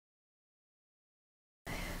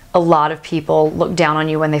a lot of people look down on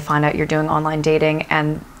you when they find out you're doing online dating,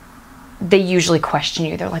 and they usually question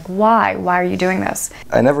you. They're like, why? Why are you doing this?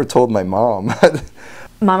 I never told my mom.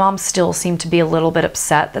 My mom still seemed to be a little bit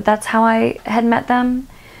upset that that's how I had met them.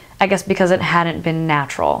 I guess because it hadn't been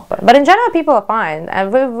natural. But in general, people are fine.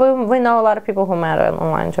 And we know a lot of people who met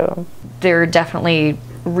online too. There are definitely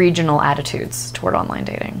regional attitudes toward online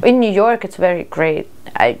dating. In New York, it's very great.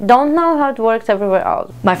 I don't know how it works everywhere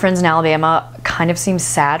else. My friends in Alabama kind of seem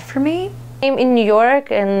sad for me. In New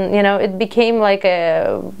York, and you know, it became like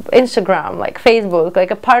a Instagram, like Facebook,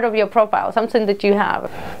 like a part of your profile, something that you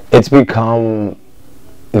have. It's become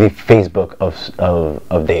the Facebook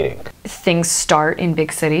of dating. Things start in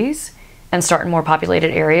big cities and start in more populated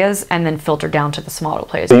areas and then filter down to the smaller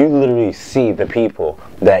places. So you literally see the people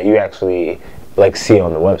that you actually like see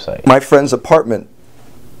on the website. My friend's apartment,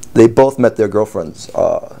 they both met their girlfriends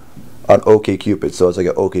on OkCupid, so it's like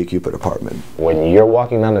an OkCupid apartment. When you're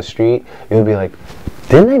walking down the street, you'll be like,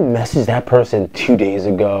 didn't I message that person 2 days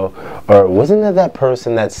ago? Or wasn't it that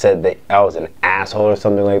person that said that I was an asshole or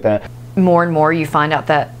something like that? More and more you find out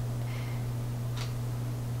that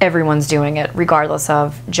everyone's doing it, regardless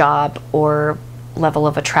of job or level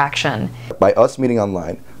of attraction. By us meeting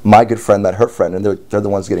online, my good friend met her friend, and they're the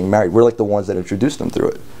ones getting married. We're like the ones that introduced them through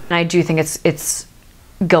it. And I do think it's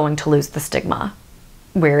going to lose the stigma.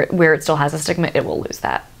 Where it still has a stigma, it will lose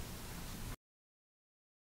that.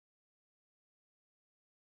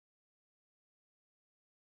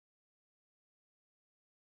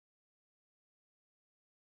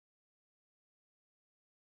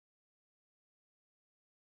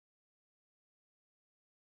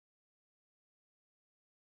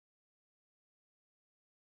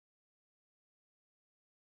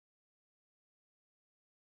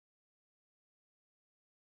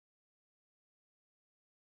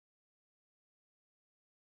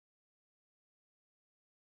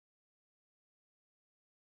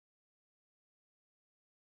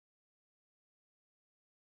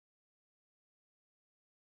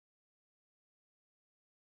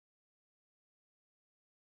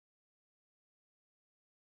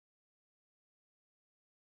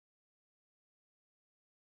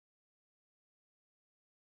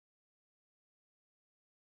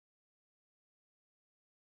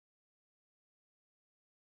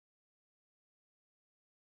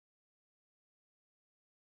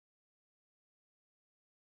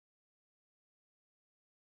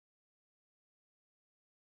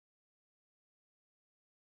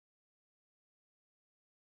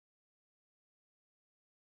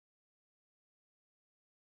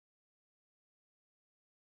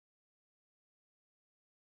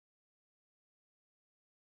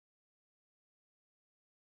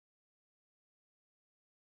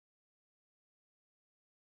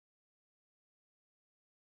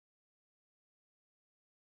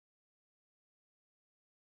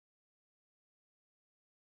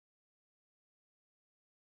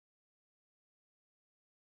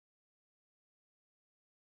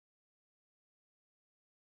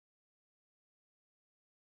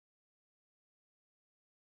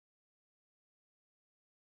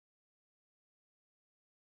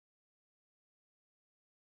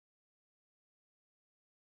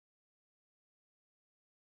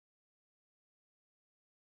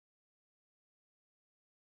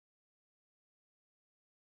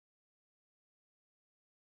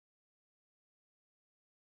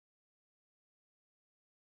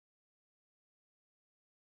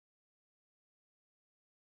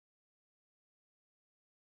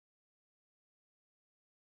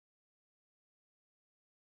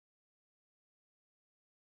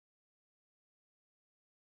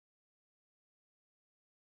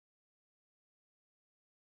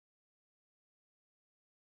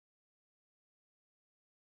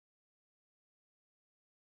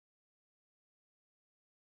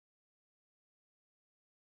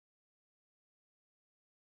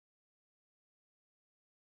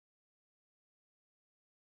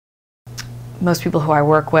 Most people who I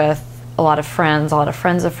work with, a lot of friends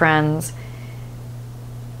of friends,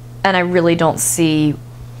 and I really don't see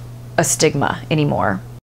a stigma anymore.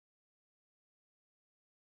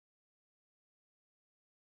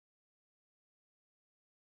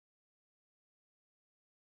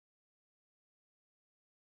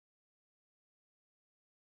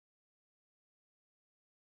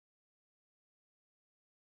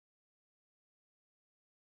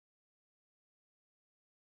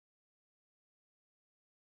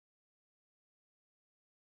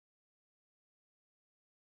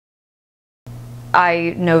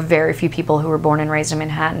 I know very few people who were born and raised in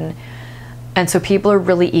Manhattan, and so people are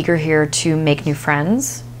really eager here to make new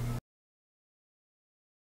friends.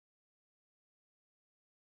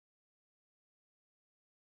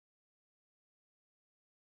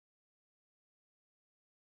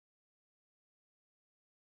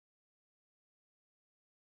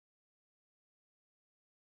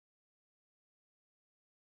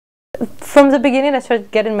 from the beginning I started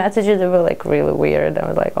getting messages that were like really weird. I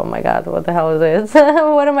was like, oh my god, what the hell is this?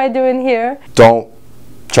 What am I doing here? Don't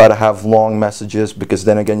try to have long messages, because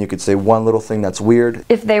then again you could say one little thing that's weird.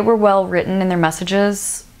 If they were well written in their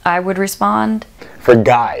messages, I would respond. For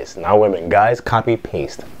guys, not women. Guys, copy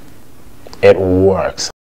paste. It works.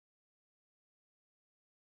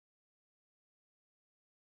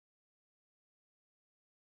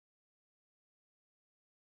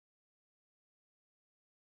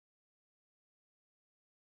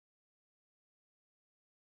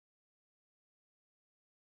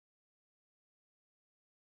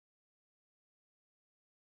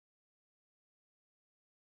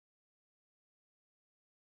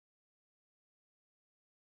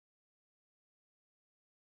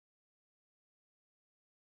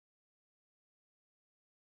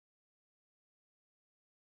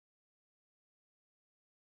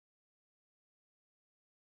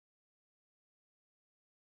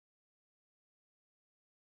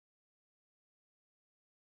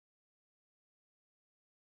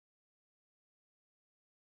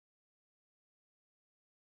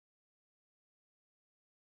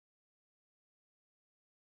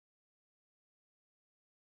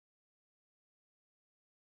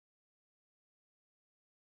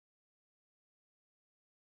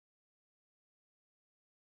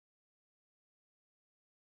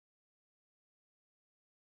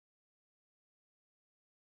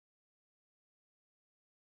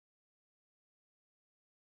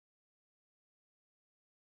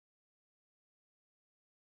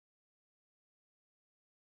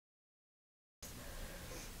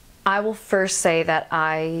 I will first say that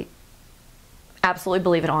I absolutely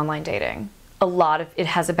believe in online dating. A lot of it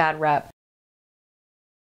has a bad rep.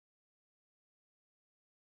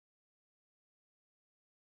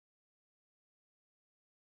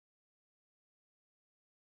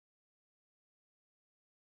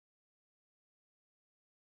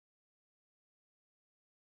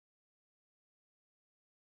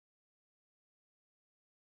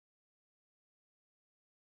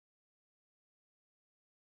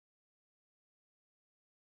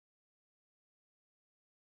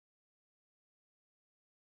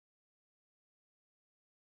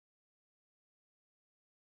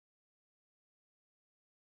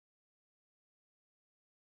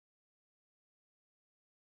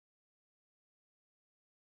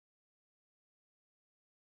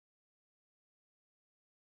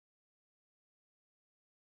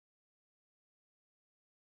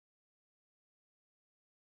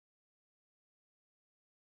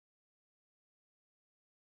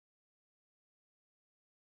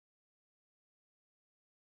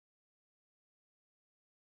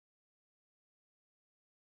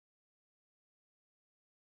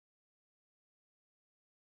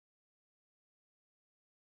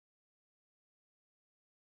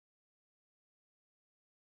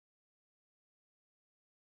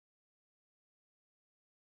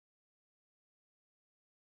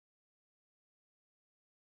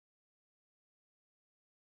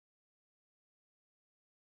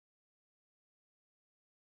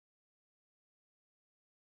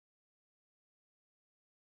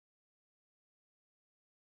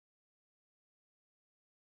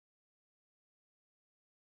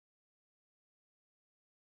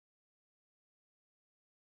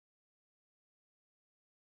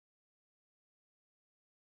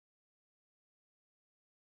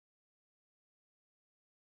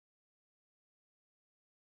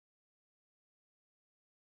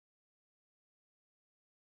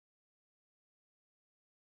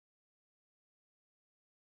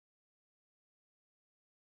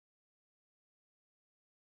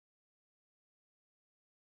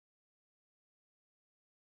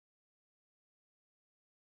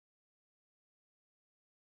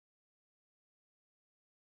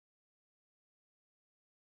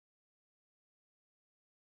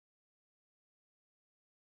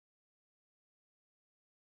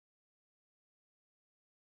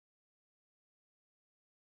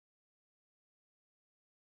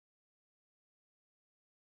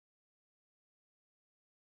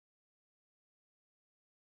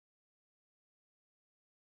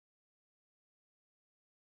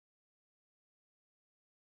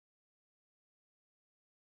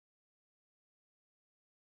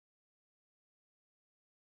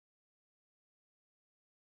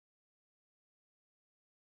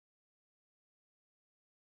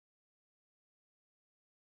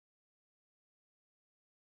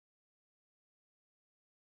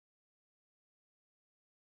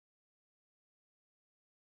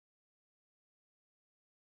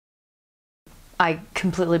 I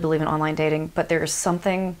completely believe in online dating, but there's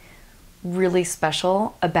something really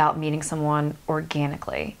special about meeting someone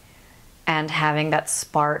organically. and having that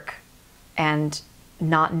spark and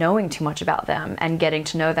not knowing too much about them and getting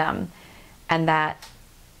to know them, and that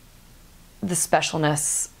the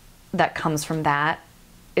specialness that comes from that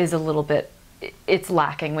is a little bit, it's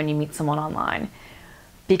lacking when you meet someone online,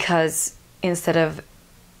 because instead of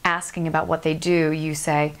asking about what they do, you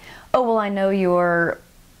say, oh, well, I know you're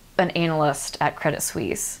an analyst at Credit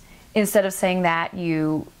Suisse. Instead of saying that,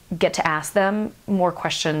 you get to ask them more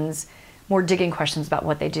questions, more digging questions about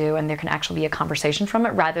what they do, and there can actually be a conversation from it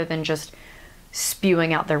rather than just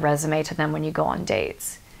spewing out their resume to them when you go on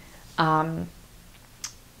dates.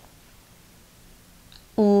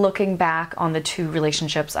 Looking back on the 2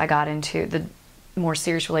 relationships I got into, the more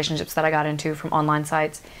serious relationships that I got into from online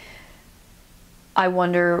sites, I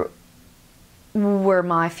wonder, were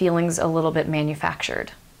my feelings a little bit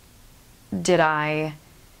manufactured? Did I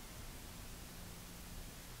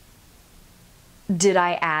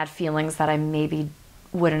add feelings that I maybe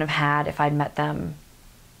wouldn't have had if I'd met them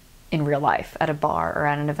in real life at a bar or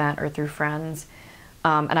at an event or through friends?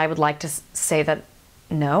 And I would like to say that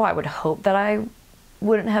no, I would hope that I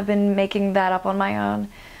wouldn't have been making that up on my own.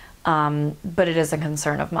 But it is a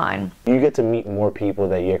concern of mine. You get to meet more people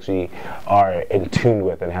that you actually are in tune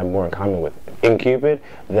with and have more in common with in Cupid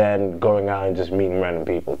than going out and just meeting random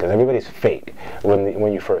people, because everybody's fake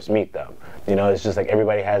when you first meet them. You know, it's just like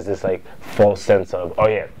everybody has this like false sense of, oh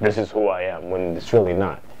yeah, this is who I am, when it's really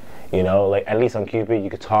not. You know, like at least on Cupid you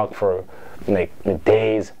could talk for like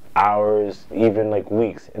days, hours, even like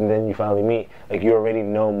weeks, and then you finally meet, like you already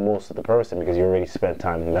know most of the person because you already spent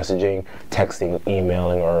time messaging, texting,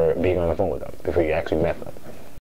 emailing, or being on the phone with them before you actually met them.